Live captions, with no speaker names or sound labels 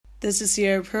This is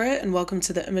Sierra Pruitt, and welcome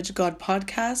to the Image of God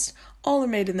podcast. All are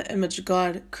made in the image of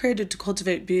God, created to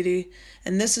cultivate beauty,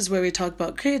 and this is where we talk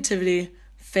about creativity,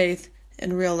 faith,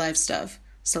 and real life stuff.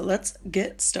 So let's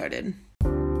get started.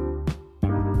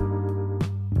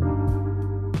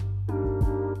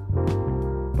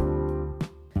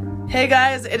 Hey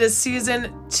guys, it is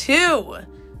season 2.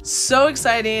 So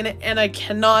exciting, and I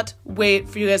cannot wait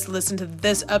for you guys to listen to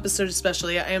this episode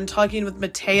especially. I am talking with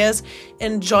Matthias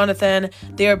and Jonathan.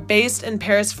 They are based in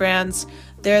Paris, France.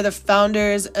 They're the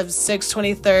founders of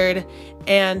 623rd,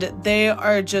 and they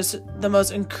are just the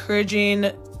most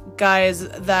encouraging guys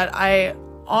that I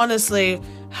honestly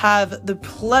have the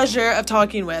pleasure of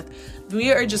talking with.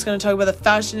 We are just going to talk about the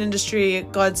fashion industry,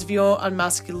 God's view on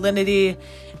masculinity,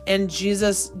 and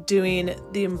Jesus doing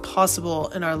the impossible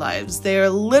in our lives. They are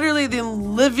literally the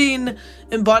living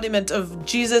embodiment of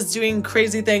Jesus doing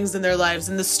crazy things in their lives.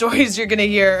 And the stories you're going to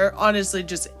hear are honestly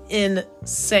just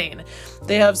insane.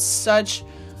 They have such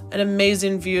an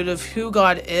amazing view of who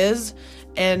God is.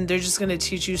 And they're just going to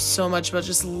teach you so much about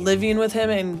just living with him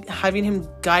and having him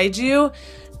guide you.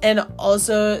 And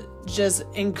also just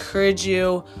encourage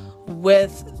you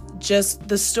with just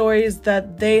the stories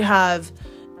that they have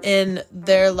in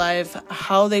their life,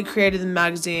 how they created the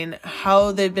magazine,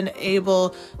 how they've been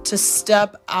able to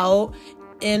step out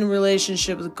in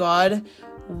relationship with God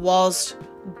whilst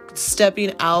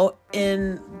stepping out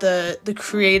in the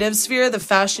creative sphere, the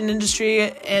fashion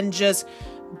industry, and just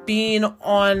being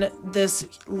on this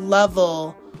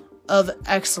level of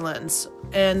excellence.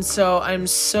 And so I'm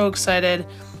so excited.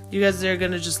 You guys are going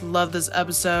to just love this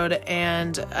episode,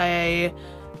 and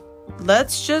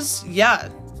let's just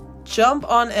jump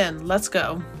on in. Let's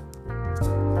go.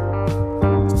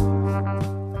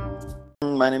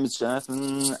 My name is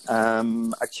Jonathan.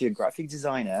 I'm actually a graphic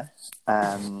designer.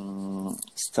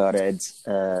 Started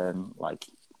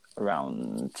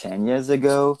around 10 years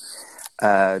ago,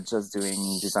 just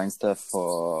doing design stuff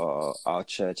for our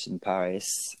church in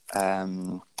Paris.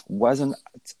 Wasn't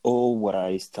at all what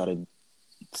I started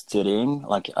studying.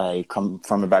 I come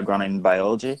from a background in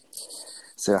biology,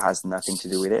 so it has nothing to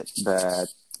do with it, but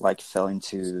fell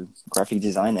into graphic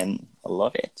design and I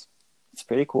love it. It's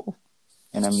pretty cool.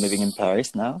 And I'm living in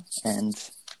Paris now, and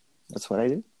that's what I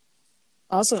do.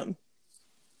 Awesome.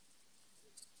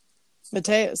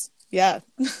 Matthias, yeah.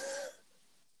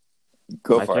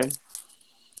 Go for it.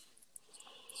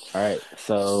 All right,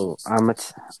 so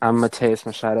I'm Matthias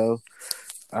Machado,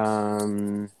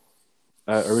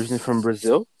 originally from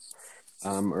Brazil.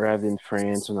 Arrived in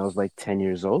France when I was 10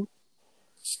 years old.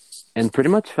 And pretty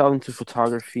much fell into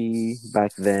photography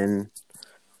back then,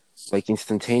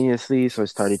 instantaneously. So I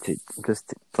started to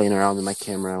just playing around with my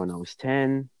camera when I was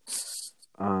 10.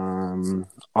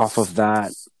 Off of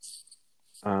that,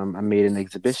 I made an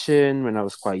exhibition when I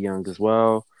was quite young as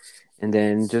well. And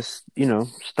then just,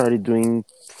 started doing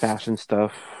fashion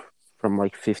stuff from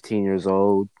 15 years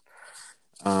old.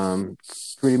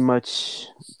 Pretty much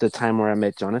the time where I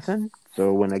met Jonathan.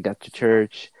 So when I got to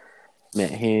church,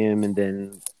 met him, and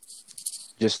then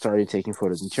just started taking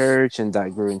photos in church, and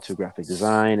that grew into graphic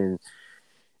design and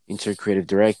into creative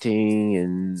directing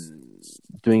and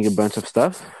doing a bunch of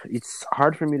stuff. It's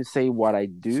hard for me to say what I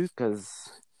do because,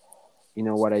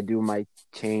 what I do might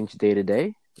change day to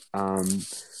day.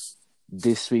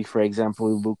 This week, for example,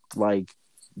 it looked like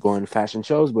going to fashion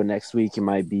shows, but next week it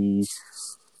might be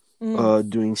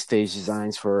doing stage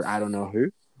designs for I don't know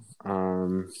who.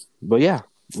 But yeah,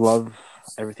 love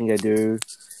everything I do.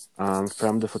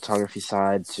 From the photography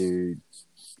side to,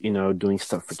 doing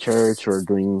stuff for church or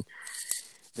doing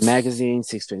the magazine,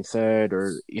 623rd,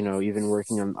 or, even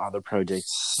working on other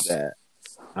projects that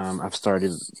I've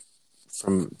started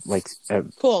from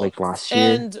Cool. Last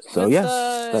year. And so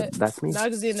yeah, that's me.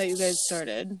 Magazine that you guys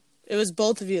started, it was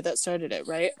both of you that started it,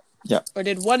 right? Yeah. Or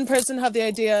did one person have the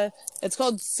idea? It's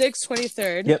called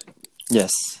 623rd. Yep.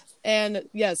 Yes. And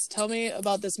yes, tell me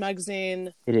about this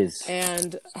magazine. It is.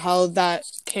 And how that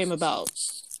came about.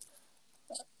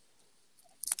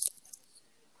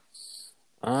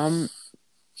 I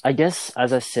guess,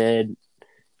 as I said,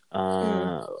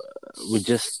 we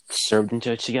just served in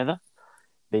church together.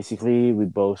 Basically, we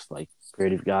both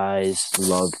creative guys,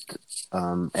 loved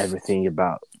everything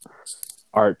about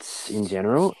arts in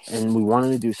general, and we wanted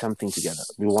to do something together.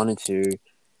 We wanted to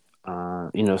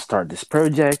start this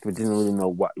project. We didn't really know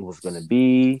what it was going to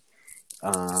be.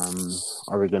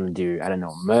 Are we going to do, I don't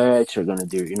know, merch? We're going to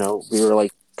do, we were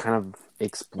kind of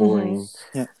exploring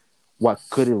what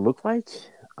could it look like.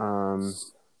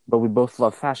 But we both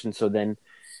love fashion. So then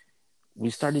we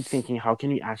started thinking, how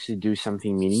can you actually do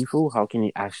something meaningful? How can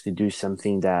you actually do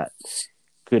something that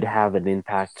could have an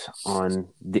impact on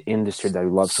the industry that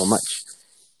we love so much.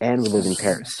 And we live in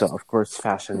Paris, so of course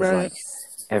fashion is like Right.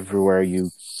 everywhere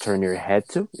you turn your head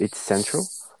to. It's central.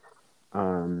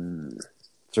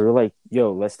 So we're like,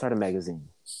 yo, let's start a magazine.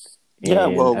 Yeah,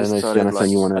 And well, I we don't know if started Jonathan,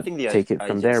 like you want I to think the take it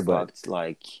from idea there, but sparked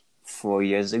like 4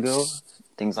 years ago,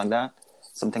 things like that,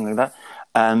 something like that.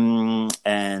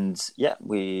 And yeah,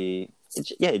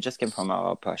 it just came from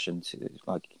our passion to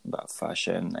like about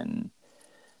fashion and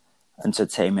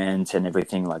entertainment and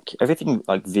everything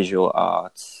like visual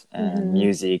art and Mm-hmm.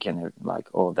 music and like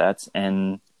all that.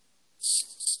 And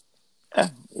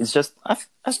it's just I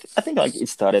think like it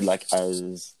started like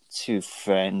as two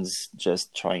friends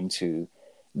just trying to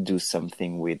do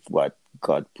something with what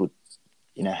God put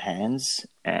in our hands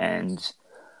and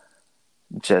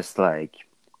just like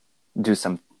do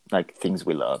some like things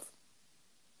we love.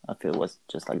 I feel it was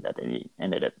just like that. And it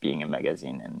ended up being a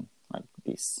magazine and like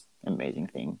this amazing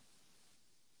thing.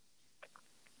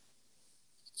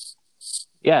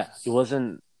 yeah, it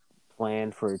wasn't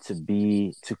planned for it to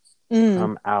Mm.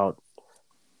 come out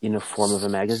in a form of a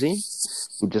magazine.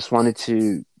 We just wanted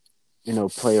to,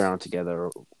 play around together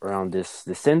around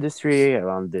this industry,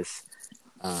 around this,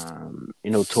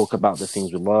 talk about the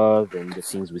things we love and the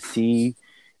things we see,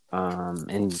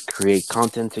 and create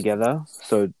content together.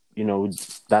 So,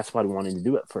 that's what we wanted to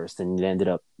do at first. And it ended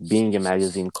up being a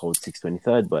magazine called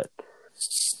 623rd, but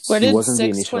Where it did wasn't the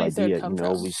six initial twenty third idea, come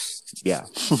from? yeah.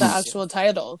 The actual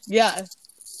title. Yeah.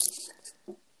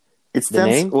 The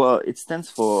name? It stands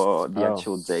for the Oh,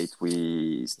 actual date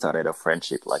we started our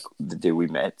friendship, like the day we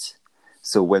met.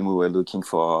 So when we were looking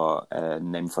for a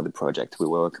name for the project we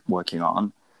were working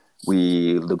on,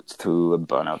 we looked through a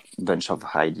bunch of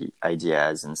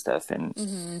ideas and stuff, and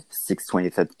Mm-hmm.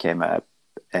 623rd came up,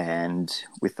 and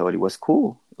we thought it was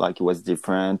cool. Like it was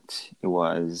different. It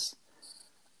was,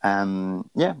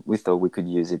 yeah. We thought we could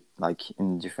use it like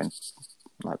in different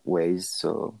like ways.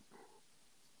 So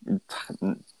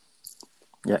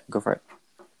yeah, go for it.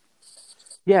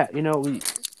 yeah. We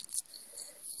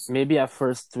maybe at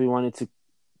first we wanted to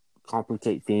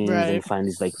complicate things Right. and find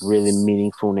this like really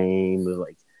meaningful name with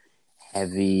like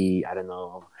heavy, I don't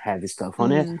know, heavy stuff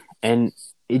on it, Mm-hmm. and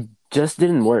it just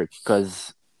didn't work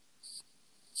because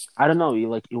I don't know,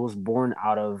 it was born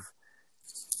out of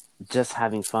just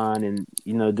having fun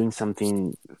and doing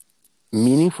something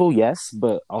meaningful, yes,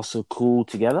 but also cool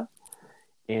together.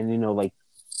 And like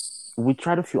we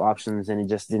tried a few options and it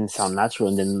just didn't sound natural.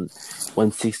 And then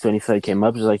when 623 came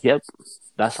up, it was like, yep,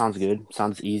 that sounds good,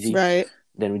 sounds easy. Right.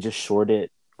 Then we just short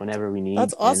it whenever we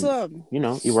That's need, and awesome.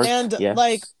 it worked. And Yeah.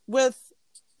 like with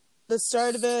the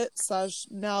start of it slash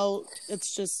now,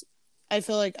 it's just I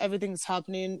feel like everything's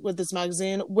happening with this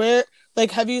magazine. Where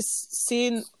like have you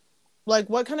seen like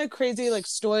what kind of crazy like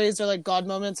stories or like God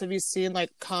moments have you seen like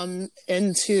come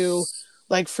into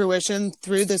like fruition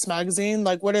through this magazine?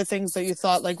 Like what are things that you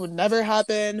thought like would never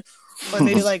happen, or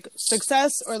maybe like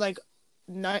success or like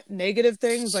not negative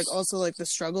things, like also like the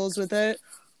struggles with it,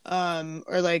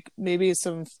 or like maybe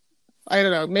some I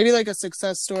don't know, maybe like a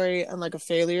success story and like a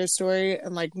failure story,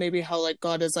 and like maybe how like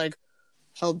God has like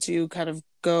helped you kind of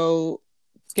go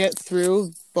get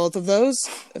through both of those,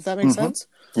 if that makes sense.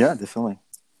 Yeah, definitely.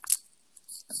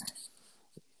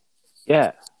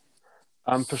 Yeah.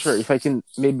 For sure. If I can,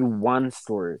 maybe one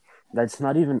story that's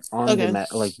not even on Okay.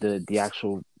 like the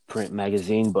actual print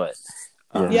magazine, but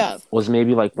Yeah. was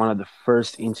maybe like one of the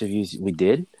first interviews we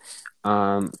did.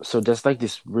 So just like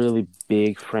this really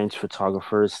big French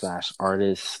photographer slash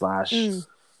artist slash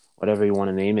whatever you want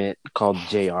to name it, called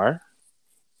JR,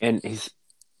 and he's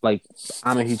like,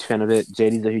 I'm a huge fan of it.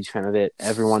 JD's a huge fan of it.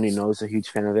 Everyone he knows is a huge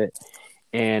fan of it.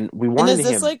 And And is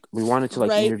this like we wanted to like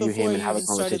right interview before him and you have a even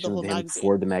started the conversation whole with him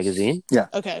for magazine? the magazine. Yeah.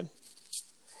 Okay.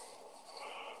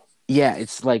 Yeah,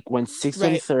 it's like when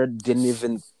Right.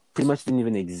 623rd pretty much didn't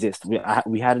even exist.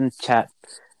 We hadn't chat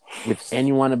with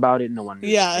anyone about it. No one knew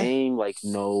the Yeah. name, like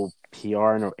no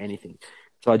PR nor anything.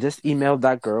 So I just emailed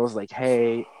that girl, was like,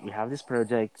 hey, we have this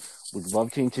project. We'd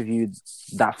love to interview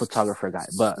that photographer guy.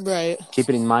 But Right. keep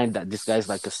it in mind that this guy's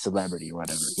like a celebrity or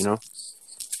whatever.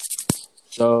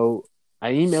 So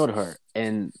I emailed her,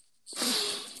 and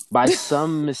by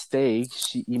some mistake,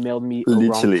 she emailed me a wrong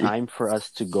Literally. time for us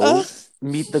to go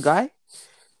meet the guy.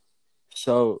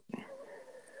 So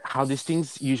how these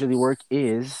things usually work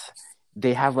is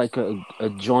they have like a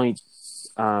joint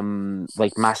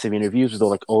like massive interviews with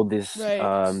all these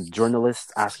Right.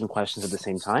 journalists asking questions at the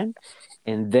same time,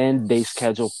 and then they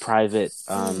schedule private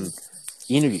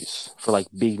interviews for like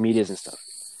big medias and stuff.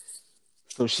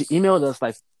 So she emailed us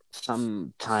like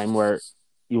some time where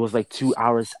it was like 2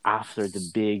 hours after the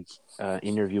big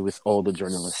interview with all the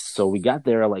journalists. So we got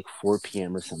there at like 4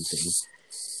 p.m. or something.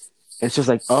 And it's just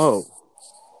like, oh,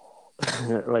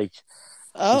 like,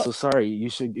 I'm Oh, so sorry. You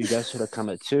guys should have come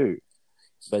at 2.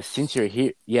 But since you're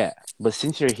here, yeah. But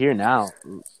since you're here now,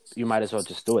 you might as well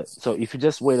just do it. So if you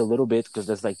just wait a little bit, because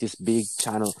there's like this big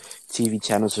TV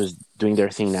channels are doing their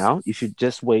thing now. If you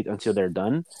just wait until they're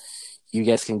done, you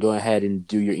guys can go ahead and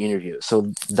do your interview.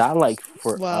 So that, like,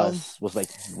 for wow. us was like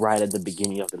right at the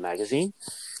beginning of the magazine,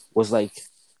 was like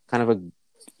kind of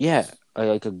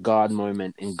like a God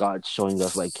moment, and God showing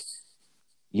us like,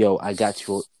 yo, I got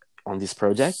you on this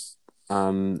project.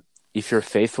 If you're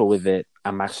faithful with it,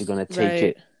 I'm actually going to take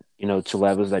Right. it, to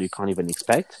levels that you can't even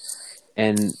expect.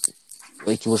 And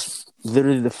like, it was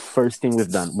literally the first thing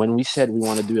we've done. When we said we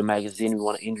want to do a magazine, we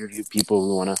want to interview people,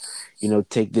 we want to,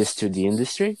 take this to the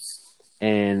industry.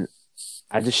 And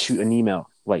I just shoot an email,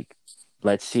 like,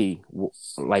 let's see,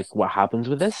 like, what happens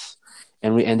with this.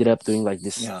 And we ended up doing like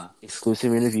this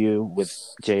exclusive interview with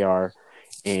JR,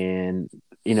 and,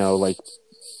 like,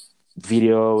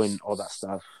 video and all that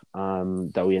stuff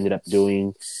that we ended up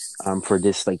doing for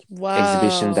this like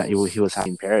exhibition that he was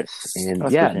having in Paris. And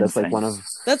that's like one of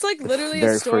that's like literally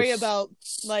a story about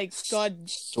like God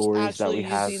stories that we actually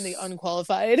have. using the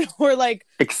unqualified or like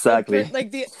Exactly.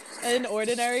 like the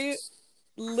unordinary,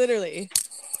 literally.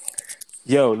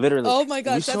 Yo, literally. Oh my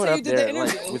gosh, that's how you did the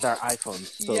interview. Like, with our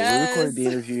iPhones. So Yes. we recorded the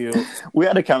interview. We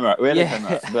had a camera.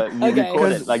 But we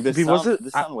recorded like the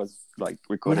sound was like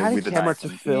recorded with the camera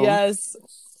iPhone. to film. Yes.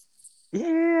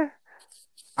 Yeah.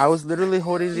 I was literally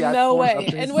holding the iPhone. No way. Up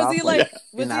to his And was mouth, he like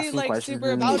was he like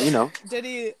super about it? Did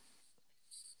he?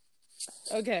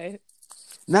 Okay.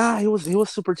 Nah, he was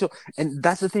super chill. And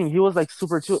that's the thing, he was like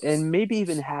super chill, and maybe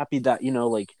even happy that,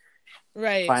 like,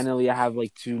 right, finally I have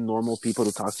like 2 normal people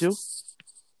to talk to.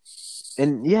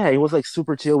 And yeah, it was like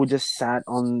super chill. We just sat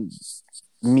on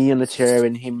me in the chair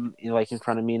and him like in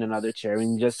front of me in another chair,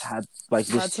 and we just had like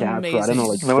this chat for, I don't know,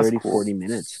 like 30, 40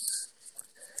 minutes.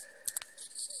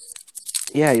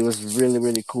 Yeah, it was really,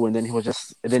 really cool. And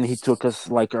then he took us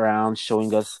like around,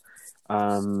 showing us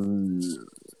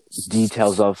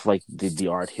details of like the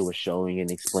art he was showing and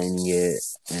explaining it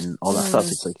and all that stuff.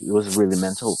 It's like, it was really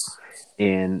mental.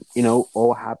 And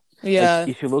all happened. Yeah. Like,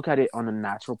 if you look at it on a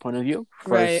natural point of view,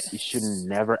 first, it should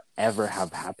never ever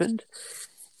have happened,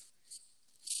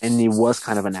 and it was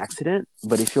kind of an accident.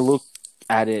 But if you look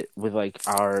at it with like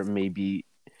our maybe,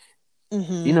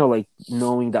 like,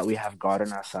 knowing that we have God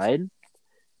on our side,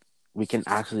 we can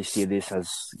actually see this as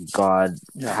God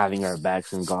having our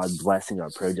backs and God blessing our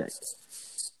project.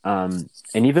 And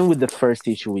even with the first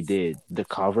issue we did, the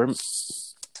cover,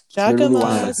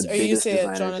 Jacquemus, or you say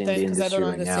it, Jonathan, because I don't know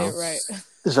how to say it right.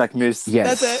 Jacquemus.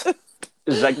 Yes. That's it.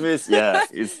 Jacquemus, yeah,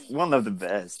 is one of the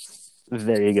best.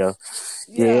 There you go.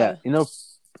 Yeah.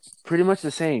 Pretty much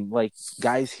the same. Like,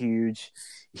 guy's huge.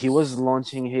 He was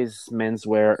launching his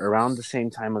menswear around the same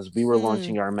time as we were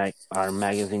launching our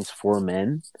magazines for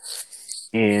men.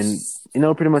 And,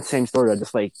 pretty much same story. I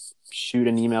just like shoot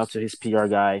an email to his PR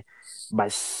guy. By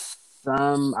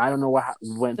I don't know what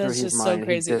went through his mind. So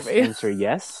crazy. He just answered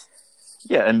yes.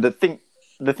 Yeah, and the thing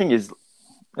is,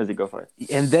 as you go for it.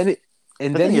 And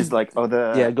then he's like, go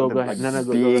ahead. Like, go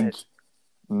ahead.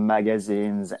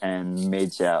 Magazines and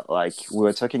media, like, we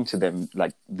were talking to them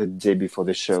like the day before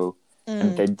the show,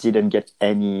 and they didn't get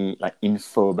any like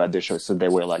info about the show. So they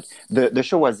were like, the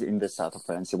show was in the south of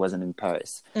France, it wasn't in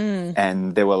Paris,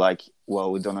 and they were like,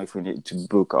 well, we don't know if we need to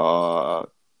book our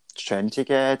train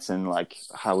tickets and like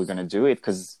how we're gonna do it,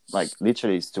 because like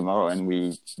literally it's tomorrow and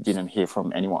we didn't hear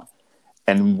from anyone.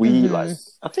 And we like,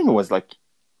 I think it was like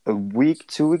a week,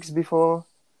 2 weeks before,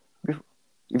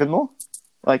 even more.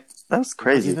 Like, that was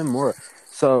crazy. Even more.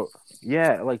 So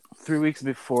yeah, like 3 weeks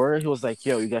before, he was like,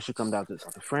 yo, you guys should come down to the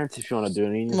south of France if you want to do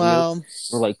anything. Wow.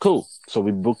 We're like, cool. So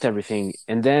we booked everything.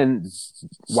 And then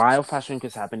while Fashion Week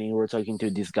was happening, we were talking to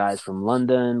these guys from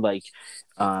London, like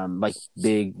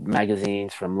big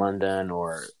magazines from London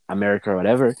or America or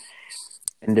whatever.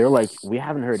 And they're like, we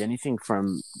haven't heard anything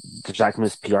from the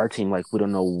Jacquemus PR team. Like, we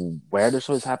don't know where the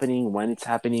show is happening, when it's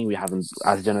happening. We haven't,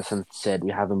 as Jonathan said,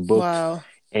 we haven't booked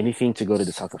anything to go to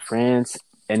the south of France.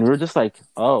 And we were just like,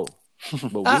 oh,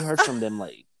 but we heard from them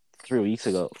like 3 weeks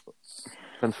ago,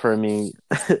 confirming,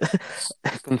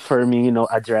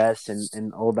 address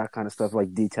and all that kind of stuff,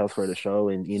 like details for the show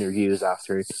and interviews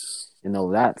after and all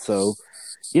that. So,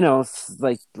 it's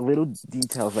like little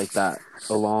details like that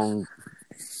along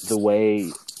the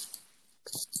way.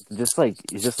 It's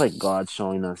just like God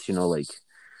showing us, like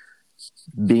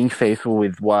being faithful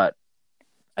with what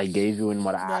I gave you and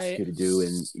what I asked you to do.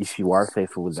 And if you are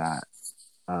faithful with that,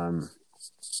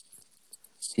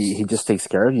 he just takes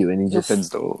care of you, and he He opens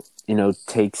just, door.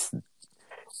 takes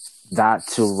that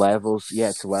to levels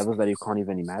that you can't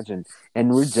even imagine.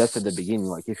 And we're just at the beginning.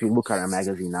 Like, if you look at our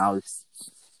magazine now, it's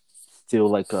still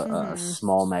like a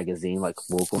small magazine, like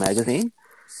local magazine,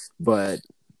 but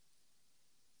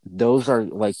those are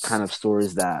like kind of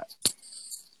stories that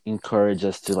encourage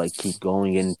us to like keep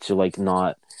going and to like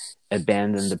not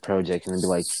abandon the project and be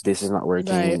like, this is not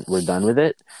working, Right. we're done with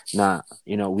it. Nah,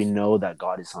 we know that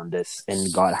God is on this,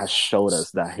 and God has showed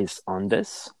us that he's on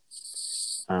this,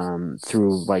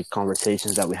 through like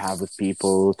conversations that we have with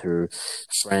people, through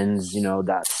friends,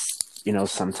 that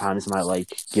sometimes might like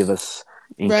give us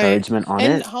encouragement on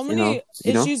and it. how many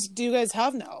issues do you guys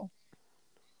have now?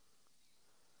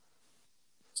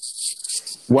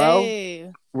 Well,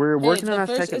 hey, we're working the on our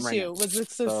first second right issue now. was a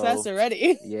success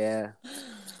already. Yeah.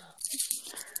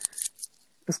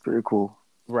 That's pretty cool.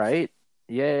 Right?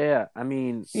 Yeah. I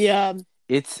mean, Yeah.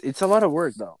 It's a lot of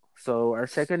work though. So our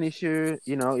second issue,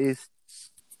 is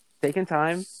taking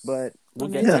time, but we'll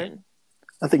get there. Amazing.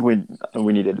 I think we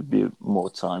needed a bit more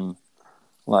time.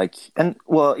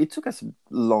 It took us a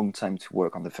long time to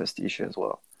work on the first issue as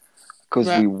well, because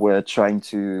Right. we were trying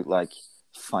to like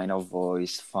find our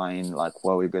voice, find like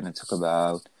what we're going to talk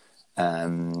about,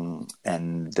 and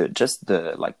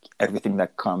the like everything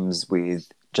that comes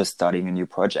with just starting a new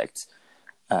project.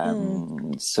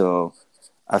 So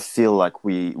I feel like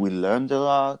we learned a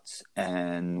lot,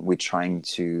 and we're trying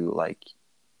to like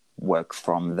work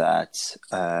from that,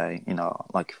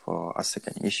 like for a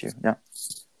second issue. Yeah.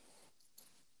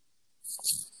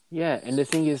 Yeah, and the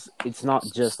thing is, it's not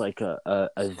just like a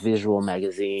visual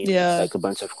magazine with like a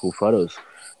bunch of cool photos.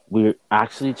 We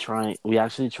actually try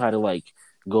to like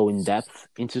go in depth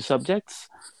into subjects.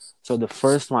 So the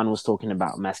first one was talking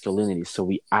about masculinity. So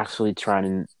we actually try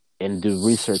and do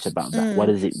research about that. What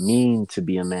does it mean to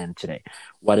be a man today?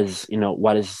 What is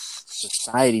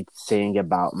society saying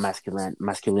about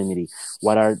masculinity?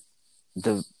 What are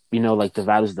the like the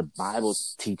values the Bible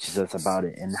teaches us about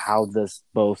it, and how does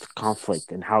both conflict,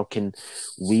 and how can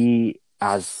we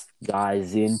as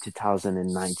guys in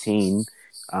 2019,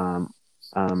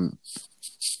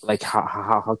 like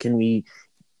how can we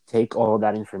take all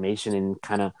that information and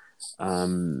kind of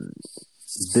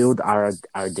build our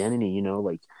identity,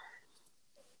 like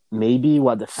maybe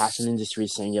what the fashion industry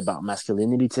is saying about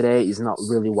masculinity today is not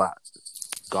really what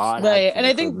God right. And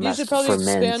I think you should probably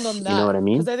expand on that. You know what I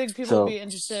mean? Because I think people will be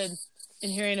interested in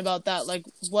hearing about that. Like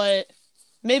what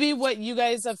you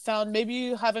guys have found. Maybe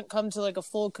you haven't come to like a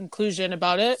full conclusion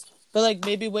about it, but like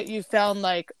maybe what you found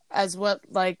like as what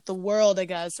like the world, I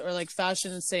guess, or like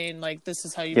fashion is saying like this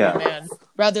is how you be a man,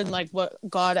 rather than like what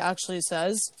God actually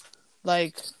says.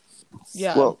 Like,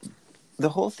 yeah. Well, the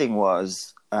whole thing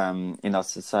was in our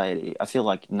society. I feel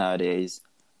like nowadays,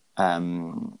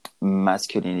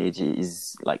 masculinity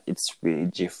is like it's really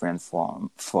different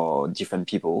for different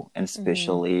people, and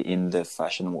especially in the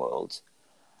fashion world.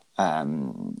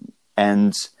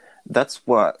 And that's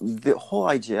what the whole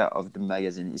idea of the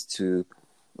magazine is, to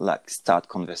like start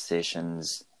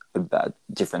conversations about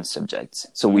different subjects.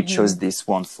 So we chose this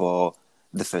one for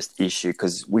the first issue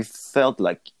because we felt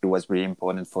like it was really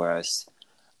important for us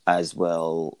as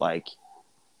well. Like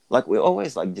we're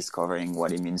always like discovering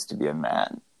what it means to be a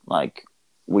man. Like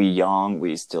we're young,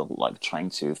 we're still like trying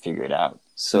to figure it out.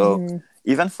 So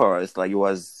even for us, like it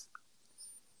was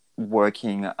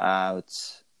working out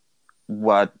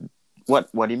what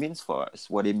it means for us,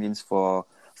 what it means for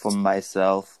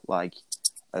myself, like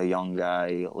a young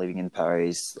guy living in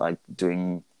Paris, like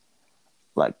doing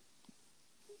like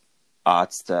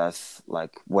art stuff,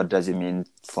 like what does it mean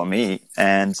for me?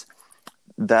 And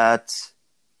that,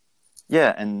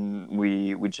 yeah, and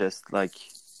we just like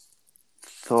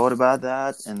thought about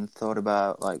that and thought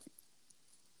about like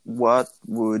what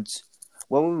would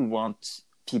we want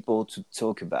people to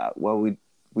talk about, what would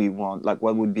we want, like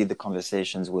what would be the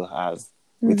conversations we'll have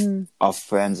with our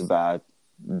friends about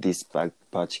this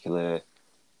particular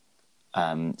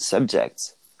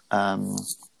subject.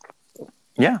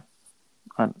 Yeah.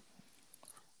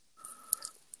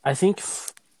 I think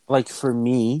like for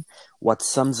me, what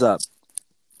sums up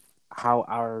how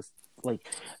our like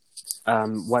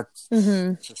what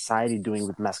society doing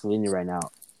with masculinity right now.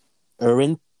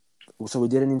 Erwin, so we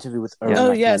did an interview with Erwin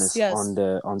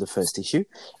McManus on the first issue,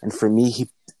 and for me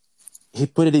he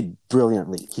put it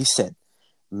brilliantly. He said,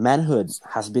 manhood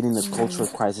has been in a cultural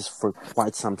crisis for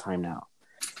quite some time now.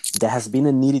 There has been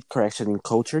a needed correction in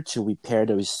culture to repair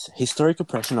the historic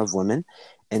oppression of women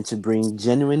and to bring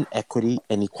genuine equity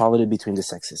and equality between the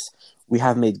sexes. We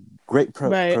have made great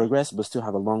progress, but still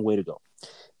have a long way to go.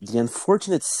 The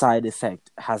unfortunate side effect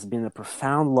has been a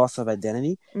profound loss of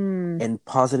identity and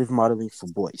positive modeling for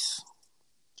boys.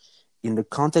 In the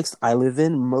context I live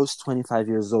in, most 25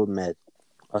 years old men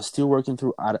are still working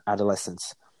through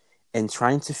adolescence and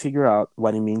trying to figure out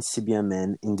what it means to be a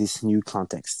man in this new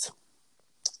context.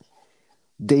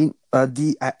 The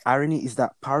irony is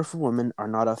that powerful women are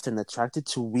not often attracted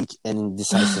to weak and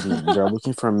indecisive men. They are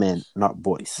looking for men, not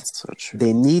boys. That's so true.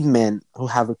 They need men who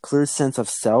have a clear sense of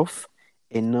self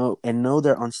and know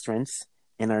their own strengths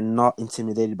and are not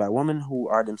intimidated by women who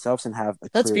are themselves and have a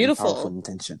That's clear beautiful. and powerful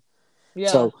intention. Yeah.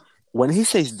 So when he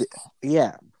says,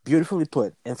 beautifully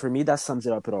put, and for me that sums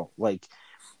it up at all. Like,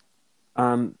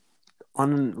 on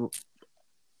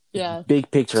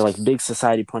big picture, like big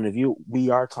society point of view, we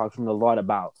are talking a lot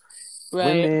about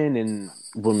women and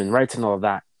women rights and all of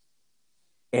that,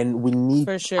 and we need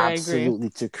absolutely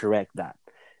to correct that.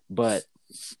 But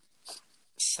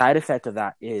side effect of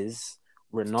that is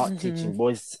we're not teaching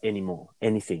boys anymore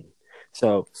anything.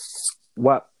 So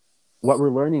what we're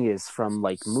learning is from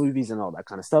like movies and all that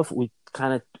kind of stuff, which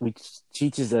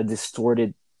teaches a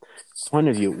distorted point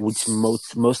of view, which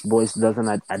most boys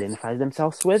doesn't identify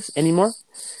themselves with anymore.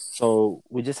 So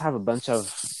we just have a bunch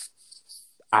of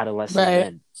adolescent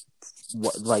men.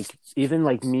 Like even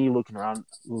like me looking around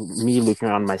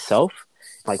myself,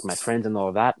 like my friends and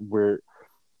all that.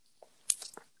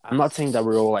 I'm not saying that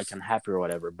we're all like unhappy or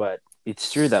whatever, but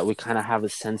it's true that we kind of have a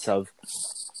sense of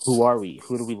who are we?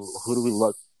 Who do we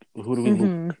look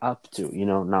up to?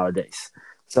 Nowadays.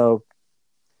 So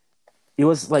it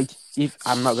was like, if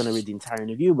I'm not gonna read the entire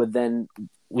interview, but then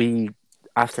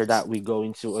after that we go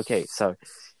into, okay, so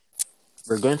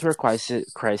we're going through a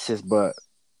crisis, but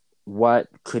what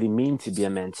could it mean to be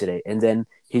a man today? And then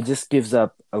he just gives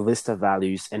up a list of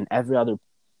values, and every other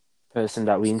person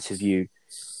that we interview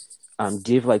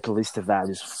give like a list of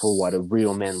values for what a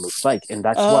real man looks like, and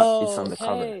that's what is on the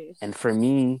cover. And for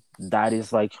me, that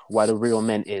is like what a real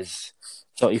man is.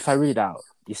 So if I read out,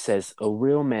 it says a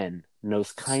real man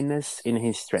knows kindness in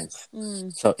his strength.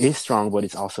 So he's strong, but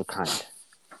he's also kind.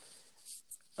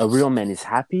 A real man is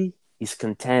happy, is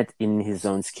content in his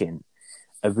own skin.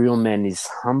 A real man is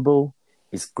humble,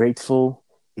 is grateful,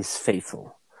 is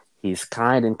faithful. He is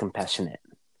kind and compassionate.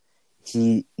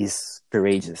 He is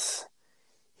courageous.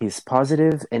 He is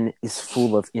positive and is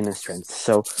full of inner strength.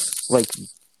 So, like,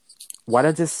 what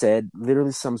I just said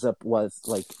literally sums up what,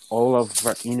 like, all of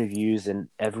our interviews and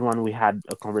everyone we had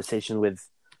a conversation with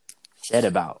said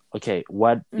about. Okay,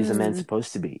 what is a man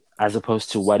supposed to be, as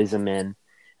opposed to what is a man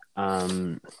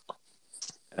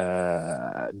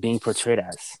being portrayed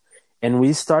as. And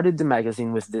we started the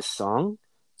magazine with this song,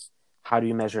 How Do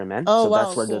You Measure a Man?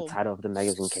 That's where the title of the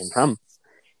magazine came from.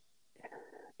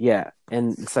 Yeah,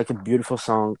 and it's like a beautiful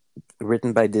song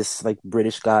written by this like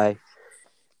British guy.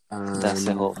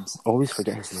 Darcy Holmes. Always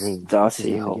forget his name.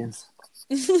 Darcy Holmes.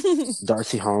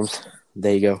 Darcy Holmes.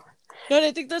 There you go. No, and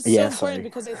I think that's so important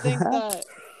because I think that,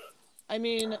 I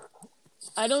mean,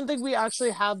 I don't think we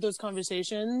actually have those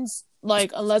conversations,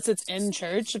 like, unless it's in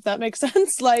church, if that makes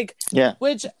sense. Like,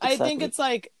 which I think it's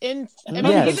like even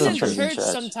in church,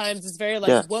 sometimes it's very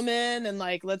like women and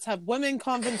like, let's have women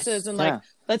conferences and like,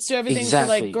 let's do everything for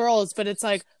like girls. But it's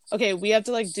like, okay, we have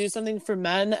to like do something for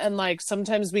men. And like,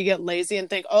 sometimes we get lazy and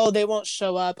think, oh, they won't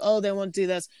show up. Oh, they won't do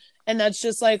this. And that's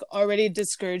just like already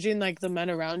discouraging like the men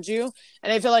around you.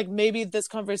 And I feel like maybe this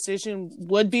conversation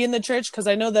would be in the church, because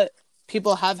I know that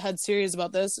people have had series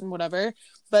about this and whatever,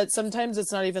 but sometimes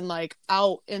it's not even like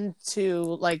out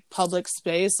into like public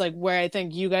space, like where I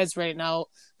think you guys right now,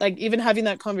 like even having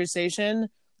that conversation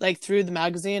like through the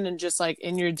magazine and just like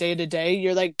in your day to day,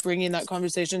 you're like bringing that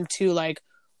conversation to like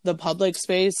the public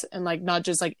space and like not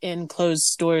just like in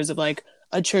closed doors of like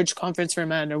a church conference for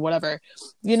men or whatever,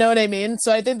 you know what I mean?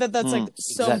 So I think that that's like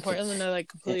so important, and I like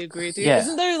completely agree with you.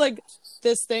 Isn't there like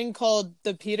this thing called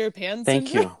the Peter Pan syndrome?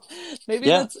 Thank you. Maybe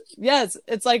that's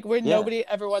it's like where nobody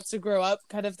ever wants to grow up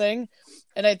kind of thing.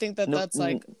 And I think that that's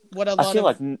like what a lot of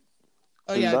like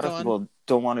a lot of people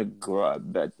don't want to grow up,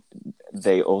 but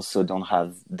they also don't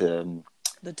have the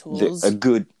tools,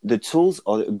 the tools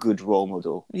or a good role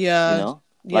model. Yeah. You know?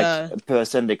 Like a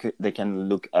person they can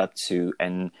look up to,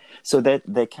 and so that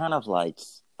they kind of like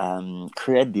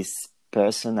create this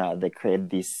persona, they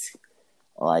create this,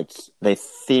 like they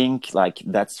think like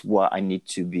that's what I need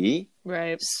to be,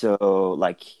 right? So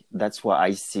like that's what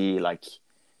I see like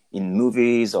in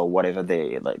movies or whatever,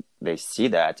 they see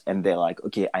that and they're like,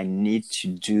 okay, I need to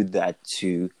do that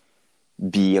to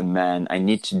be a man, I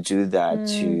need to do that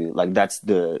to, like, that's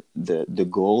the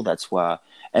goal, that's why.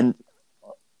 And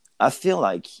I feel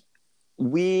like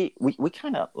we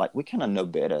kind of know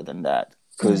better than that,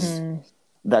 because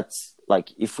that's like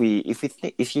if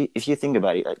you think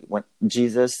about it, like when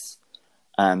Jesus,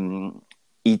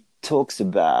 he talks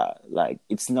about like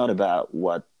it's not about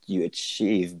what you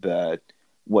achieve, but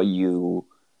what you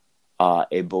are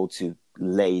able to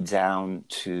lay down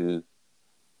to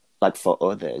like for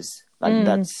others. Like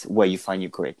that's where you find your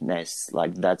greatness.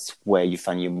 Like that's where you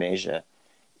find your measure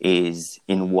is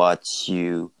in what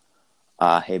you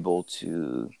are able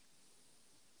to,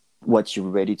 what you're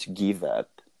ready to give up.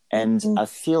 And I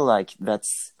feel like that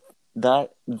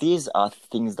these are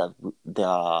things that they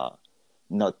are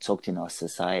not talked in our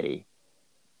society.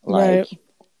 Like Right.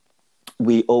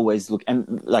 we always look,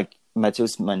 and like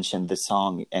Matheus mentioned the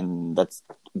song, and that's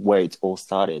where it all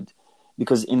started.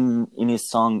 Because in his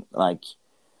song, like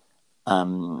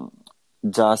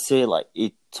Darcy, like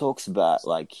it talks about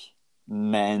like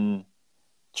men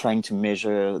trying to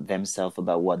measure themselves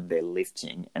about what they're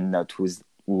lifting and not who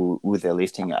they're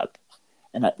lifting up.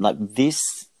 And like this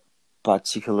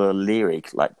particular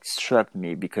lyric like struck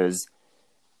me because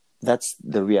that's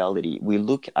the reality. We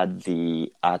look at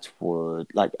the outward,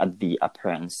 like at the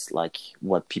appearance, like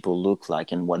what people look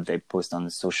like and what they post on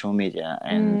social media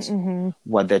and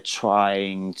what they're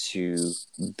trying to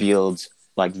build,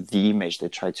 like the image they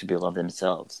try to build of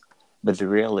themselves. But the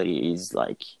reality is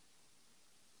like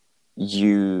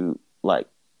you like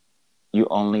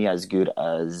you're only as good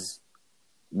as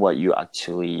what you're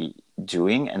actually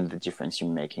doing and the difference you're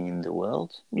making in the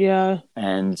world. Yeah.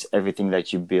 And everything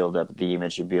that you build up, the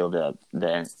image you build up,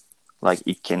 then like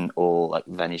it can all like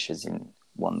vanishes in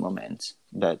one moment.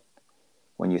 But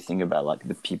when you think about like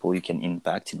the people you can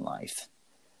impact in life,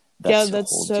 that's a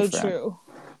That's whole so different. true.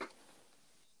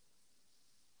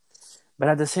 But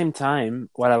at the same time,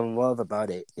 what I love about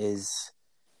it is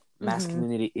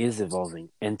masculinity is evolving.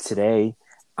 And today,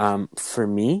 for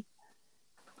me,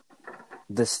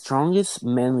 the strongest,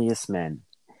 manliest man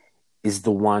is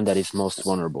the one that is most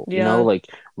vulnerable. Yeah. You know, like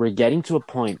we're getting to a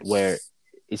point where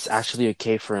it's actually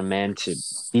okay for a man to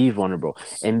be vulnerable.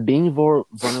 And being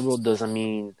vulnerable doesn't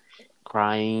mean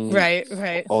crying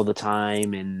Right. all the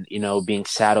time and, you know, being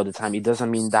sad all the time. It doesn't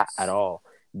mean that at all.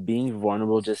 Being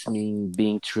vulnerable just means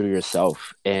being true to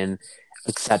yourself and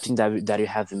accepting that you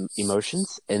have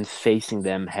emotions and facing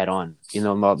them head on. You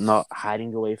know, not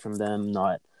hiding away from them,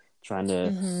 not trying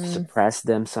to suppress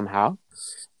them somehow.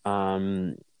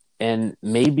 And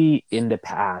maybe in the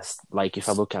past, like if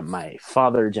I look at my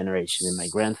father generation and my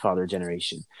grandfather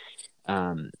generation,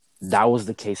 that was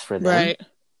the case for them. Right.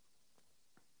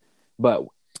 But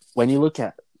when you look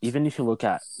at, even if you look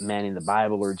at men in the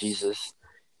Bible or Jesus,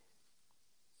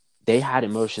 they had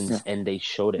emotions and they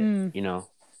showed it, you know?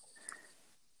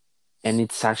 And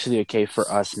it's actually okay for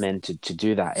us men to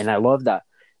do that. And I love that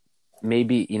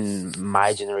maybe in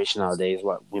my generation nowadays,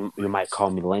 what we might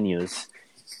call millennials,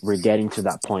 we're getting to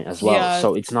that point as well. Yeah.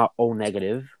 So it's not all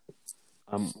negative.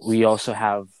 We also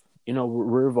have, you know,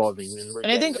 we're evolving.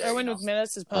 And I think Erwin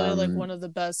McManus is probably like one of the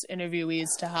best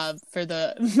interviewees to have for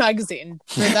the magazine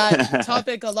for that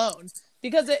topic alone.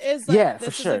 Because it is like,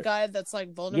 this is a guy that's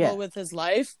like vulnerable with his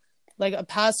life, like a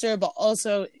pastor, but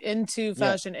also into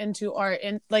fashion, into art.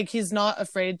 And like, he's not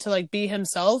afraid to like be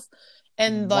himself.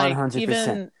 And like, 100%.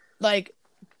 Even like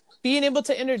being able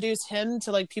to introduce him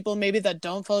to like people maybe that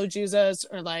don't follow Jesus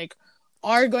or like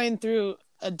are going through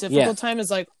a difficult time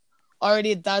is like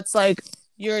already, that's like,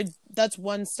 that's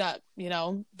one step, you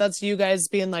know, that's you guys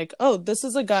being like, oh, this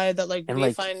is a guy that like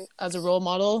we find as a role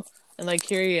model and like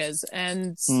here he is.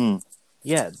 And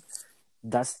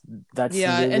that's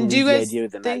and do you guys the idea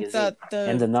of the think magazine. that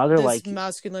And another this like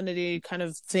masculinity kind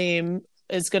of theme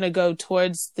is going to go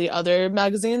towards the other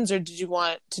magazines, or did you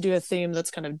want to do a theme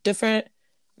that's kind of different?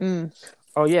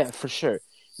 Oh yeah, for sure.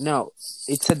 No,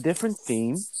 it's a different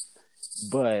theme,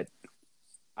 but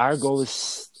our goal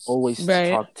is always to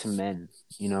talk to men,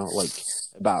 you know, like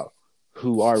about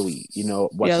who are we, you know,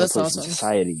 what's our place in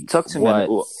society. Talk to men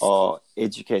or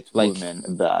educate women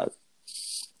about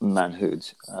manhood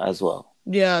as well.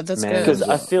 Yeah, that's good. Because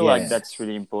I feel like that's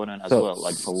really important as well,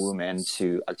 like for women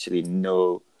to actually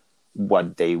know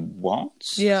what they want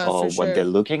or what they're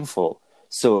looking for.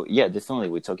 So yeah, definitely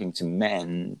we're talking to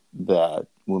men, but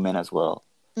women as well.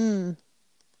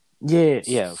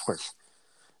 Yeah, of course.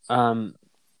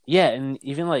 Yeah, and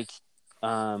even like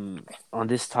on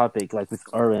this topic, like with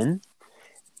Erwin,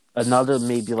 another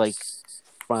maybe like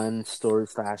fun story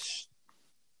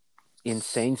 /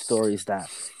 insane story is that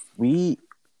we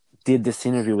did this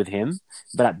interview with him,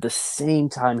 but at the same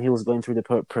time he was going through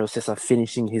the process of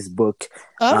finishing his book,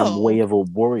 Way of a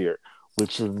Warrior,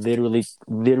 which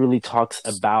literally talks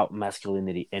about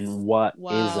masculinity and what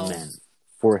is a man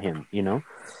for him, you know?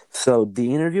 So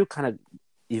the interview kind of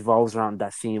evolves around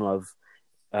that theme of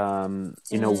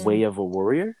in a way of a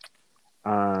warrior,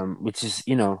 which is,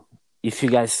 if you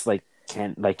guys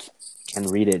can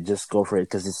read it, just go for it,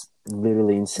 because it's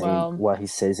literally insane what he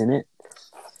says in it.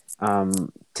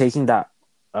 Taking that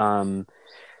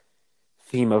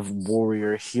theme of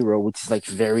warrior hero, which is like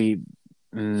very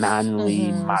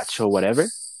manly, macho, whatever,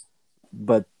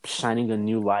 but shining a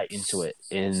new light into it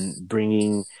and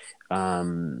bringing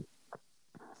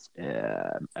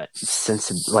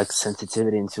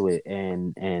sensitivity into it,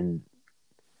 and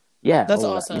yeah, that's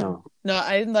awesome. No,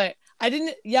 I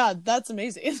didn't. Yeah, that's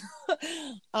amazing.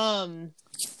 And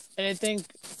I think,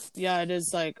 yeah, it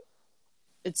is like,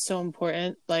 it's so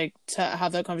important, like, to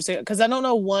have that conversation, because I don't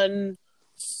know one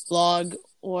blog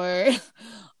or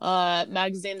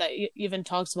magazine that even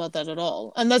talks about that at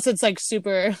all, unless it's like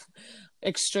super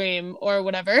extreme or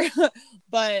whatever.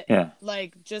 But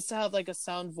like, just to have like a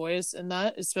sound voice in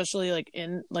that, especially like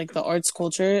in like the arts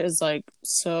culture, is like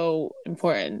so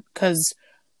important, because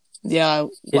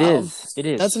it is,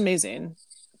 that's amazing.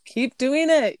 Keep doing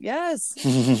it. Yes.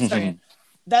 Sorry.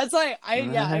 That's like, I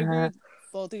agree with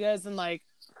both you guys. And like,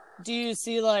 do you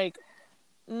see like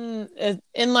in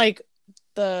like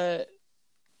in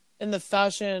the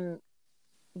fashion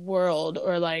world,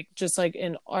 or like just like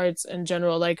in arts in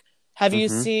general, like, have you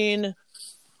seen,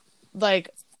 like,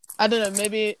 I don't know,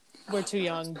 maybe we're too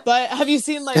young, but have you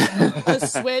seen like a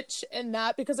switch in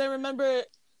that? Because I remember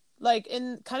like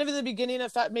in kind of in the beginning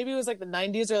of maybe it was like the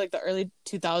 90s or like the early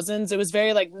 2000s, it was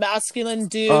very like masculine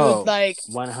dude, like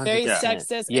 100%. very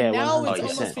sexist. Yeah, and now 100%.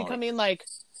 it's almost becoming like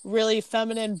really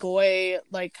feminine boy,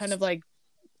 like kind of like.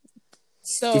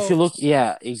 So if you look,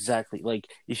 yeah, exactly. Like,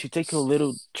 if you take a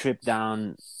little trip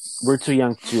down, we're too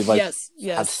young to like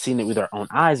have seen it with our own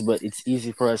eyes, but it's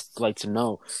easy for us to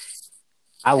know.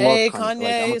 I love Kanye. Like, I'm a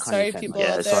Kanye sorry, fan. people out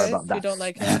there, sorry about that. who don't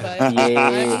like him, but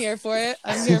I'm here for it.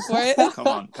 Come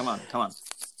on.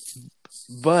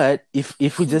 But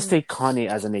if we just take Kanye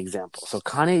as an example, so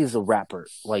Kanye is a rapper,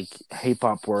 like hip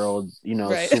hop world,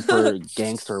 super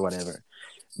gangster or whatever.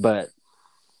 But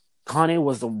Kanye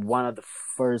was one of the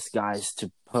first guys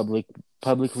to publicly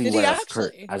wear a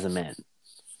skirt as a man.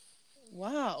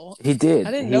 Wow. He did.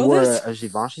 I didn't he know wore this. a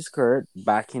Givenchy skirt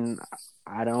back in,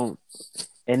 I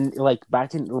think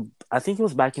it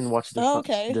was back in Watch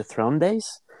the Throne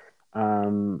days.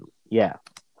 Yeah.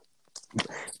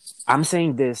 I'm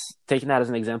saying this, taking that as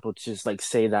an example, to just like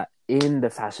say that in the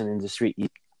fashion industry,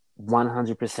 it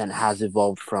 100% has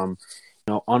evolved from,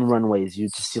 on runways, you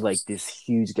just see like these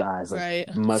huge guys,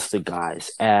 like muscle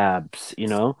guys, abs,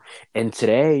 and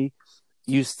today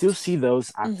you still see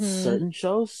those at certain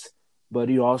shows, but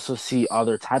you also see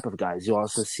other type of guys. You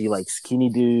also see like skinny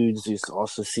dudes. You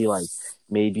also see like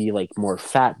maybe like more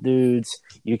fat dudes.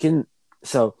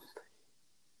 So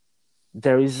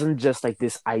there isn't just like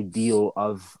this ideal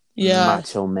of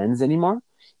macho men's anymore.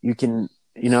 You can,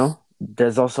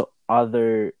 there's also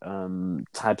other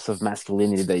types of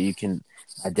masculinity that you can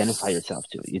identify yourself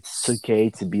to. It's okay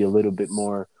to be a little bit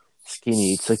more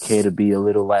skinny. It's okay to be a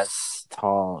little less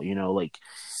tall, like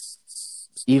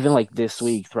even like this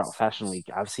week, throughout Fashion Week,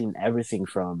 I've seen everything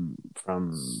from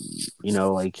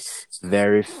like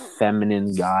very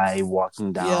feminine guy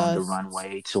walking down the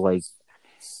runway to like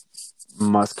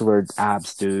muscular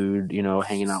abs dude,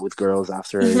 hanging out with girls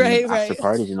after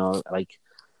parties, like.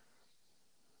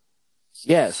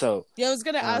 Yeah, so I was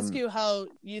gonna ask you how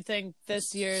you think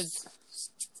this year's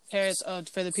Paris.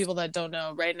 For the people that don't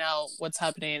know, right now what's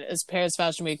happening is Paris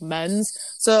Fashion Week men's.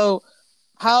 So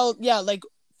how, like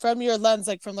from your lens,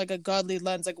 like from like a godly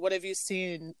lens, like what have you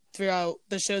seen throughout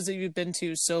the shows that you've been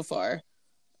to so far,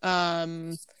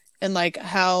 and like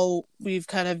how we've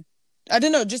kind of, I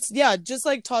don't know, just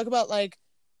like talk about like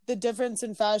the difference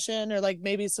in fashion, or like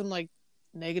maybe some like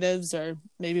negatives or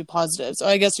maybe positives.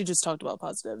 I guess you just talked about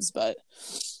positives, but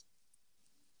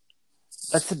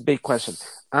that's a big question.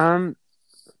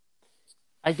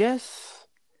 I guess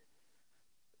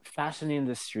fashion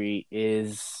industry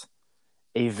is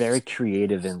a very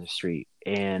creative industry,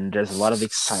 and there's a lot of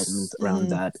excitement around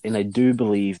that, and I do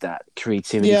believe that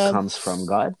creativity comes from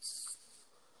God.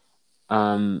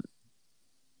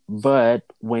 But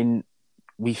when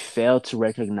we fail to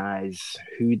recognize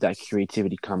who that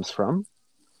creativity comes from,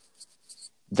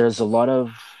 there's a lot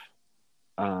of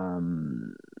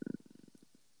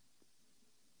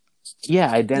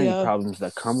identity problems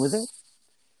that come with it,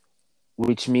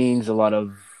 which means a lot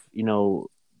of,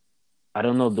 I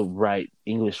don't know the right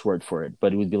English word for it,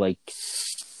 but it would be like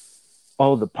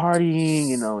all the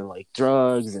partying, and like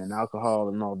drugs and alcohol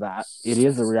and all that. It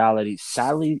is a reality.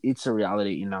 Sadly, it's a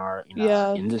reality in our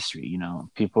industry.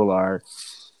 People are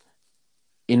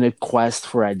in a quest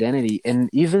for identity, and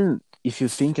even if you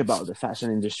think about the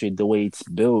fashion industry, the way it's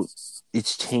built,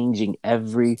 it's changing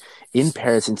in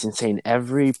Paris, it's insane.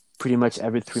 Pretty much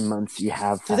every 3 months you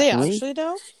have Do they Fashion Week. actually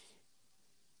know?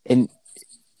 And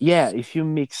yeah, if you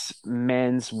mix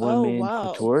men's, Oh, women,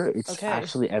 wow. couture, it's Okay.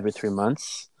 actually every 3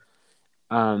 months.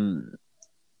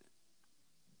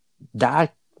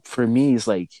 That for me is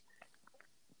like,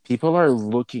 people are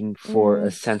looking for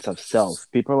a sense of self.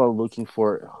 People are looking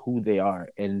for who they are,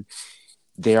 and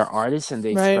they are artists and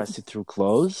they Right. express it through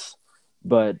clothes,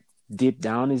 but deep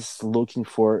down is looking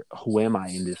for, who am I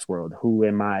in this world? Who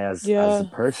am I as a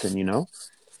person, you know?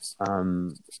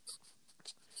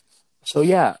 So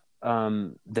yeah,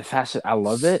 the fashion, I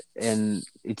love it, and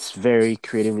it's very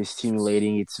creatively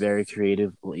stimulating. It's very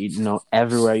creative. You know,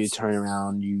 everywhere you turn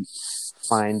around, you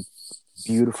find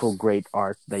beautiful, great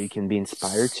art that you can be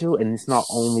inspired to. And it's not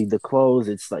only the clothes,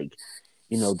 it's like,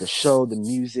 you know, the show, the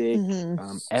music,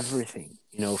 everything,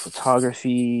 you know,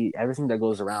 photography, everything that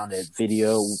goes around it,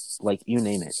 video, like you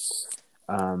name it.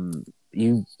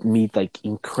 You meet like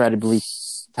incredibly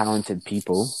talented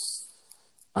people.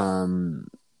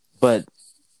 But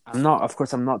I'm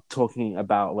not talking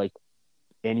about like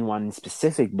anyone in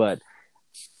specific, but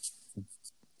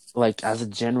like as a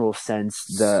general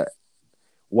sense,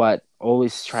 what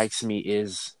always strikes me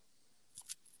is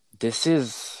this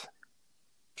is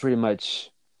pretty much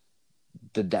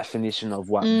the definition of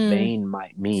what vain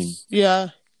might mean.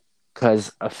 Yeah.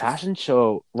 Because a fashion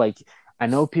show, like, I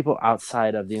know people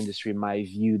outside of the industry might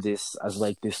view this as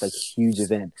like this like huge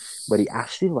event, but it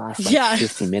actually lasts like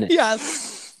 50 minutes.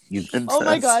 Yes. Oh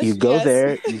my gosh. You go yes.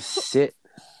 there, you sit,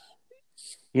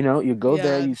 you know, you go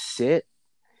there, you sit,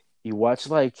 you watch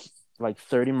like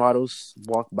 30 models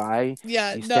walk by,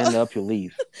 you stand up, you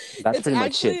leave. That's it's pretty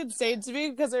much it. actually insane to me,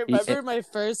 because I remember my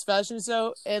first fashion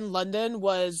show in London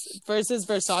was versus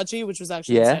Versace, which was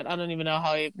actually insane. I don't even know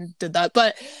how I did that,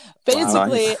 but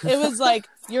basically it was like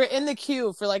you're in the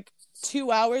queue for like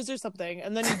 2 hours or something,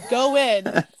 and then you go in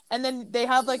and then they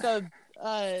have like a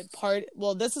part.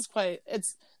 Well, this is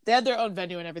they had their own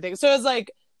venue and everything, so it was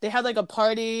like they had like a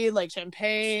party, like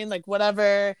champagne, like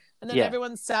whatever. And then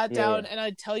everyone sat down, and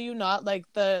I tell you not, like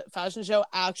the fashion show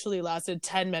actually lasted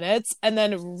 10 minutes. And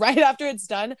then right after it's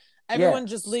done, everyone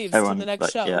just leaves to the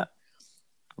next show. Yeah.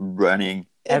 Running.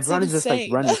 Everyone is just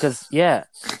like running because,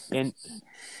 and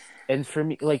for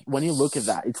me, like when you look at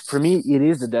that, for me, it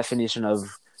is the definition of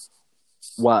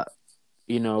what,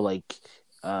 you know, like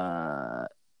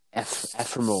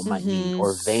ephemeral might mean,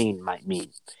 or vain might mean.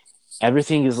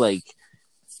 Everything is like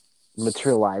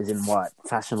materialize in what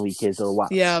Fashion Week is, or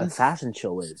what a fashion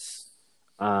show is.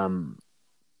 But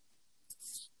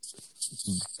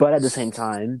at the same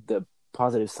time, the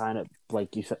positive side of,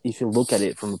 like, if you look at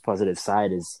it from the positive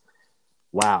side, is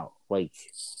wow, like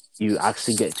you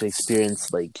actually get to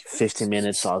experience like 15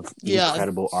 minutes of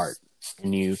incredible art,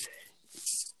 and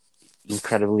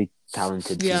incredibly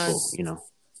talented people, you know.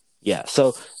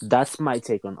 So that's my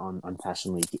take on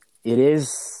Fashion Week. It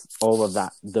is all of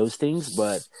those things,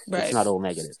 but it's not all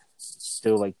negative. It's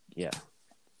still like,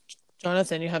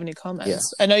 Jonathan, you have any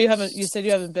comments? I know you said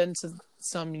you haven't been to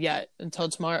some yet until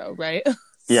tomorrow, right?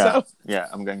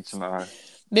 I'm going tomorrow.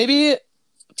 Maybe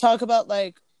talk about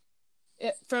like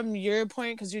it from your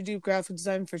point, because you do graphic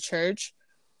design for church,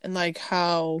 and like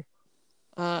how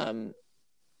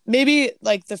maybe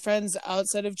like the friends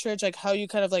outside of church, like how you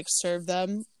kind of like serve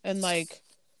them, and like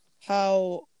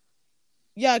how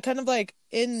kind of like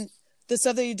in the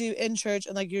stuff that you do in church,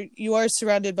 and like you are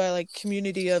surrounded by like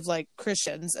community of like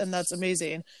Christians, and that's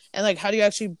amazing. And like how do you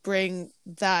actually bring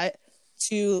that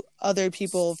to other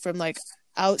people from like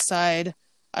outside?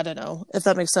 I don't know if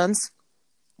that makes sense.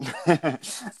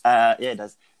 It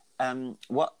does.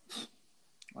 What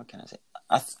can I say?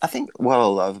 I think what I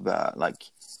love about like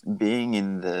being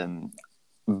in the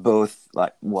both,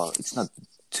 like, well, it's not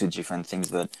two different things,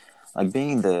 but like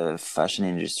being in the fashion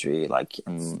industry, like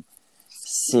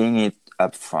seeing it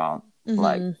up front,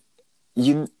 like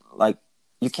you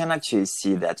can actually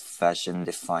see that fashion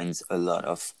defines a lot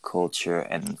of culture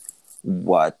and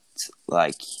what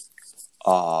like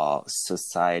our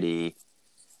society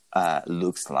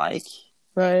looks like,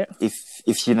 right?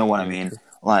 If you know what I mean.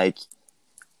 Like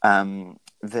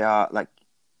there are like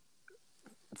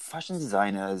fashion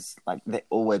designers, like they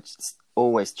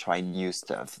always try new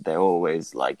stuff. They're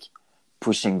always like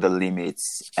pushing the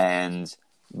limits and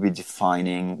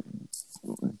redefining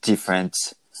different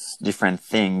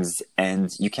things,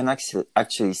 and you can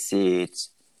actually see it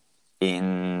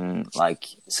in like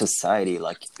society,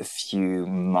 like a few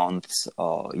months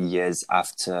or years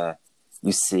after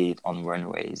you see it on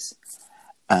runways.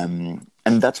 And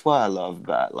that's what I love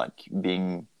about like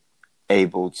being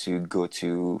able to go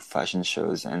to fashion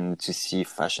shows and to see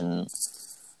fashion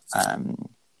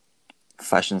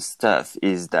stuff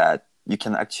is that you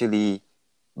can actually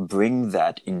bring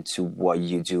that into what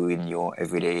you do in your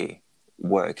everyday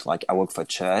work. Like I work for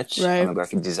church. Right. I'm a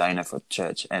graphic designer for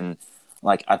church, and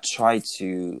like I try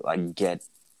to like get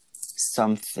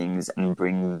some things and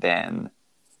bring them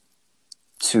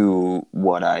to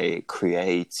what I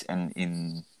create and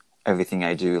in everything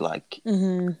I do, like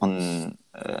on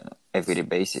everyday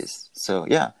basis. So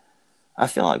yeah, I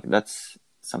feel like that's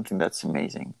something that's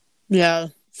amazing. Yeah,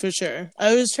 for sure. I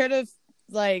always try to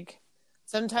like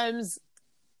sometimes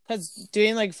because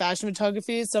doing like fashion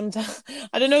photography, sometimes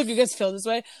I don't know if you guys feel this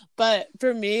way, but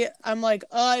for me, I'm like,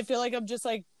 oh, I feel like I'm just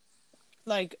like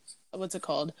what's it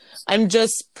called? I'm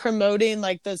just promoting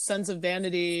like the sense of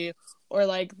vanity or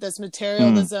like this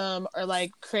materialism or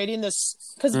like creating this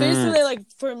because basically like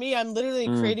for me I'm literally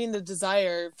creating the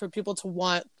desire for people to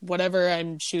want whatever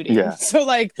I'm shooting. Yeah. So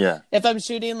like Yeah. if I'm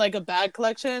shooting like a bag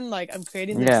collection, like I'm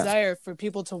creating the desire for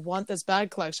people to want this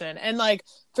bag collection. And like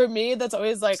for me that's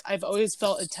always like I've always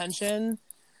felt a tension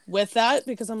with that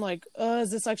because I'm like, oh,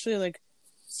 is this actually like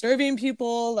serving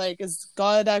people? Like is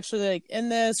God actually like in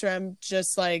this, or am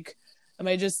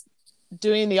I just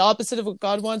doing the opposite of what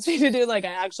God wants me to do? Like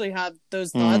I actually have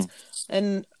those thoughts,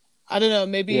 and I don't know,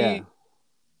 maybe,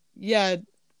 yeah.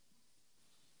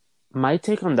 My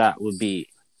take on that would be,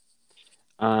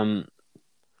 of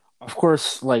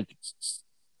course, like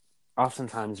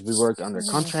oftentimes we work under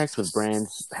contracts with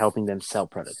brands, helping them sell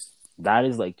products. That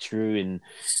is like true, and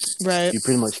right. you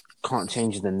pretty much can't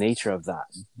change the nature of that.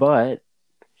 But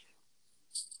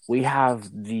we have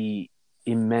the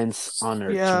immense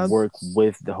honor to work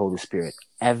with the Holy Spirit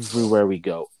everywhere we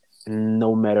go,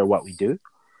 no matter what we do.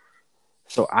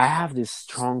 So I have this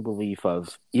strong belief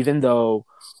of, even though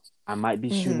I might be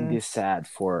shooting this ad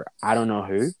for I don't know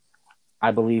who, I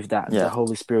believe that the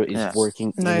Holy Spirit is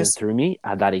working in and through me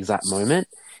at that exact moment.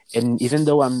 And even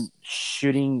though I'm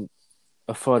shooting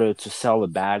a photo to sell a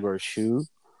bag or a shoe,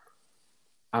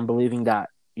 I'm believing that,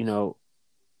 you know,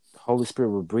 the Holy Spirit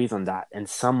will breathe on that, and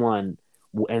someone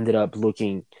who ended up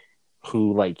looking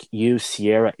who like you,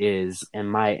 Sierra, is,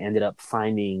 and might ended up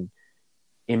finding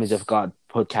Image of God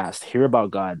podcast, hear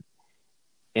about God,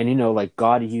 and you know, like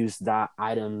God used that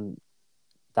item,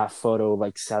 that photo,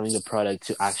 like selling the product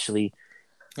to actually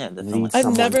lead I've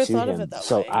someone never to thought Him. of it that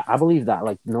So way. I believe that,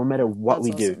 like, no matter what That's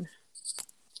we awesome.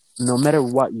 do, no matter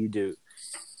what you do,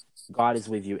 God is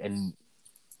with you, and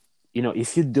you know,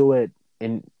 if you do it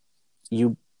and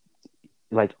you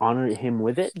like honor Him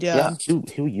with it,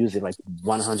 he'll use it like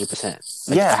 100%.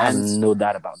 Like, I have no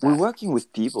doubt about that. We're working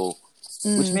with people,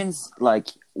 which means like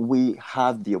we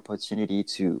have the opportunity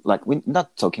to, like, we're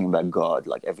not talking about God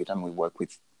like every time we work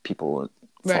with people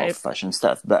for fashion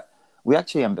stuff, but we're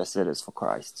actually ambassadors for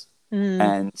Christ,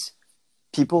 and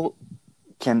people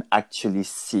can actually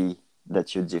see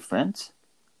that you're different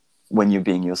when you're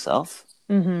being yourself.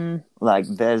 Like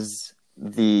there's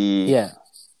the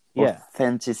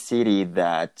authenticity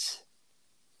that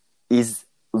is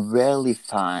rarely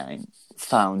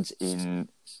found in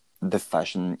the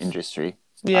fashion industry.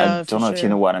 I don't know if you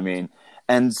know what I mean.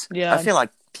 And I feel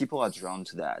like people are drawn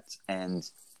to that. And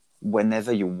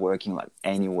whenever you're working like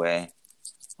anywhere,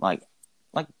 like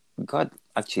God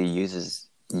actually uses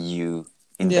you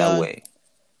in that way.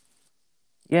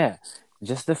 Yeah.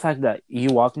 Just the fact that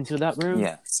you walk into that room,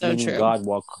 so true. God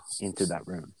walk into that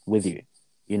room with you,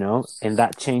 you know, and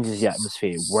that changes the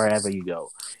atmosphere wherever you go.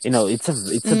 You know, it's a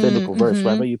biblical verse,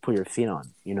 wherever you put your feet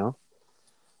on, you know.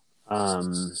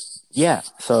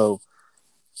 So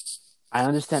I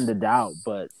understand the doubt,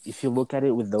 but if you look at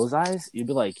it with those eyes, you'd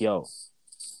be like, yo,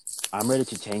 I'm ready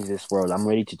to change this world. I'm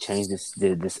ready to change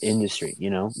this industry, you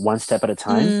know, one step at a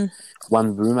time,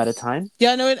 one room at a time.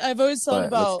 Yeah, no, I've always thought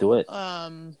about, let's do it.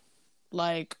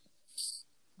 Like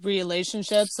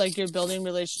relationships, like you're building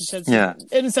relationships. Yeah.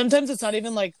 And sometimes it's not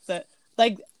even like that,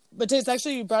 like, but it's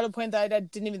actually, you brought a point that I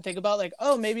didn't even think about, like,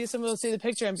 oh, maybe someone will see the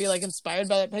picture and be like inspired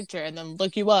by that picture and then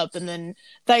look you up. And then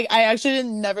like, I actually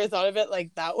never thought of it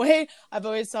like that way. I've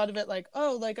always thought of it like,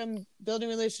 oh, like I'm building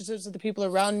relationships with the people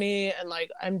around me and like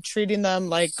I'm treating them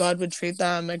like God would treat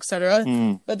them,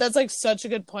 etc. But that's like such a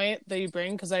good point that you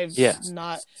bring, because I've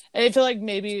not, and I feel like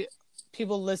maybe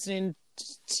people listening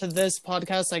to this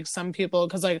podcast, like some people,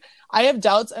 because like I have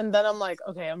doubts, and then I'm like,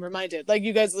 okay, I'm reminded, like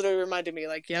you guys literally reminded me,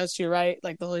 like, yes, you're right,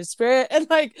 like the Holy Spirit, and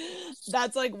like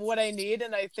that's like what I need.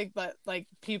 And I think that like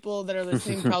people that are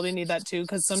listening probably need that too,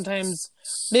 because sometimes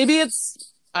maybe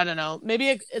it's, I don't know, maybe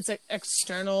it's like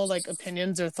external like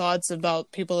opinions or thoughts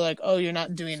about people, like, oh, you're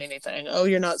not doing anything, oh,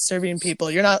 you're not serving people,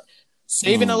 you're not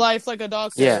saving a life like a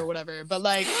doctor or whatever. But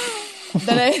like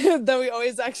that we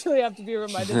always actually have to be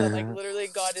reminded that like literally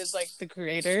God is like the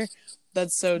creator.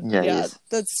 That's so Yes.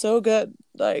 that's so good.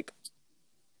 Like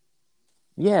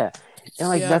Yeah. And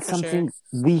like Yeah, that's for something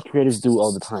we creators do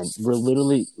all the time. We're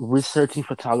literally researching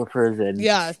photographers and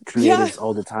creators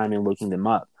all the time and looking them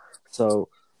up. So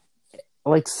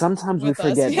like sometimes we With us,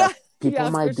 forget yeah. that people Yeah,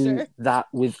 might for do sure. that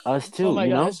with us too. Oh my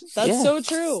you know? gosh, that's Yeah. so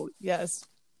true. Yes,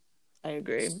 I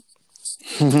agree.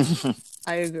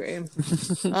 I agree.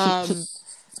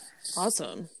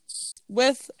 Awesome.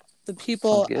 With the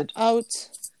people Sounds good. out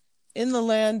in the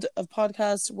land of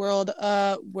podcast world,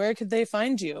 where could they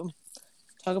find you?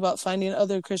 Talk about finding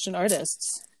other Christian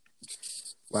artists.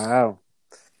 Wow.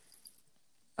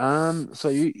 So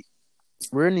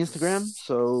we're on Instagram,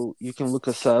 so you can look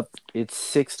us up. It's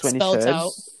Spelled 623.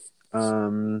 out.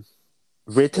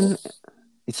 Written,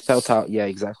 it's spelled out. Yeah,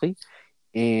 exactly.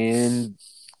 And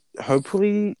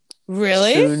hopefully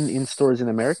Really? soon in stores in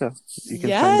America. You can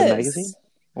find the magazine.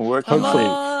 We're working Hopefully.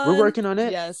 on it. We're working on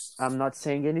it. Yes. I'm not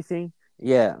saying anything.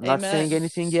 Yeah, I'm not Amen. saying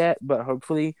anything yet, but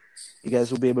hopefully you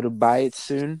guys will be able to buy it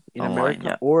soon in Online, America.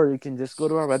 yeah. Or you can just go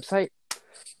to our website.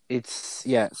 It's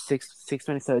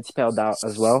 623 spelled out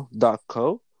as well,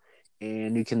 .co.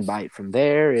 And you can buy it from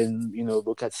there and,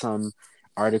 look at some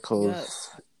articles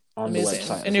on Amazing.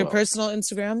 the website. And your personal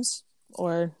Instagrams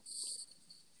or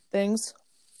things?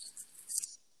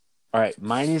 Oh, All right,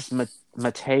 mine is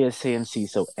Mateus AMC,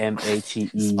 so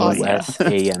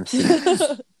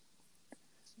MATEUSAMC.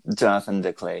 Jonathan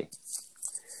DeClay,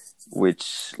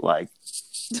 which Which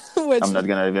I'm not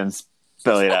gonna even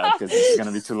spell it out because it's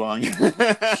gonna be too long.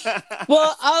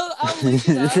 Well, I'll link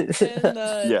it up in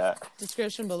the Yeah.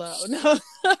 description below. No.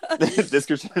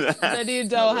 Description. Then you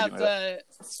don't have to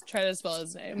try to spell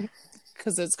his name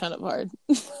because it's kind of hard.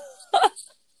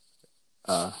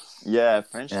 Yeah,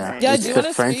 French Yeah. name. Yeah, It's do you the want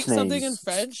to French speak something name. in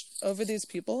French over these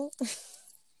people?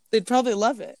 They'd probably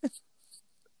love it.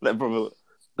 That probably-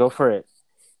 Go for it.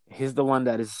 He's the one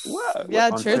that is Wow. Yeah,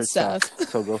 on church staff.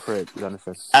 So go for it,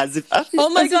 Jonathan. As if. Oh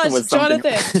my as if it gosh, was something-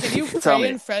 Jonathan, can you Tell pray me.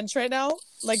 in French right now?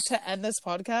 Like to end this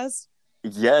podcast?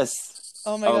 Yes.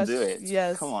 Oh my I'll gosh. do it.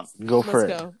 Yes. Come on. Go for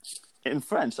Let's it. go. In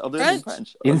French. I'll do it in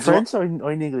French. In Do you French or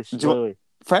in English? Do you want- Wait.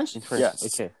 French? In French. Yeah.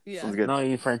 Okay. Yeah. Sounds good. No,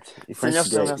 in French. Seigneur, je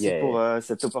te remercie Yeah, pour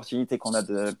cette opportunité qu'on a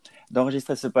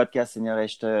d'enregistrer ce podcast, Seigneur, et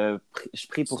je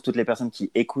prie pour toutes les personnes qui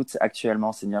écoutent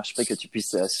actuellement, Seigneur. Je prie que tu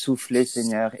puisses souffler,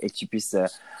 Seigneur, et que tu puisses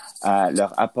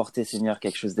leur apporter, Seigneur,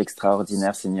 quelque chose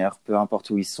d'extraordinaire, Seigneur, peu importe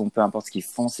où ils sont, peu importe ce qu'ils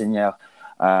font, Seigneur.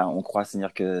 On croit,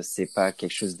 Seigneur, que c'est pas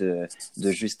quelque chose de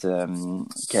juste,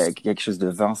 quelque chose de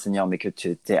vain, Seigneur, mais que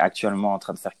tu es actuellement en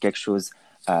train de faire quelque chose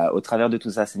au travers de tout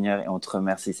ça, Seigneur, et on te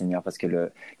remercie, Seigneur, parce que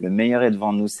le meilleur est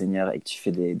devant nous, Seigneur, et que tu fais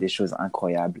des choses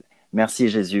incroyables. Merci,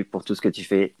 Jésus, pour tout ce que tu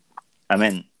fais.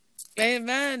 Amen.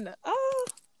 Amen. Oh,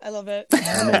 I love it.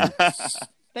 Amen.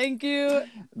 Thank you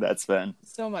That's fun.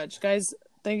 so much, guys.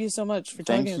 Thank you so much for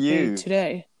Thank talking with me you.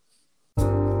 today.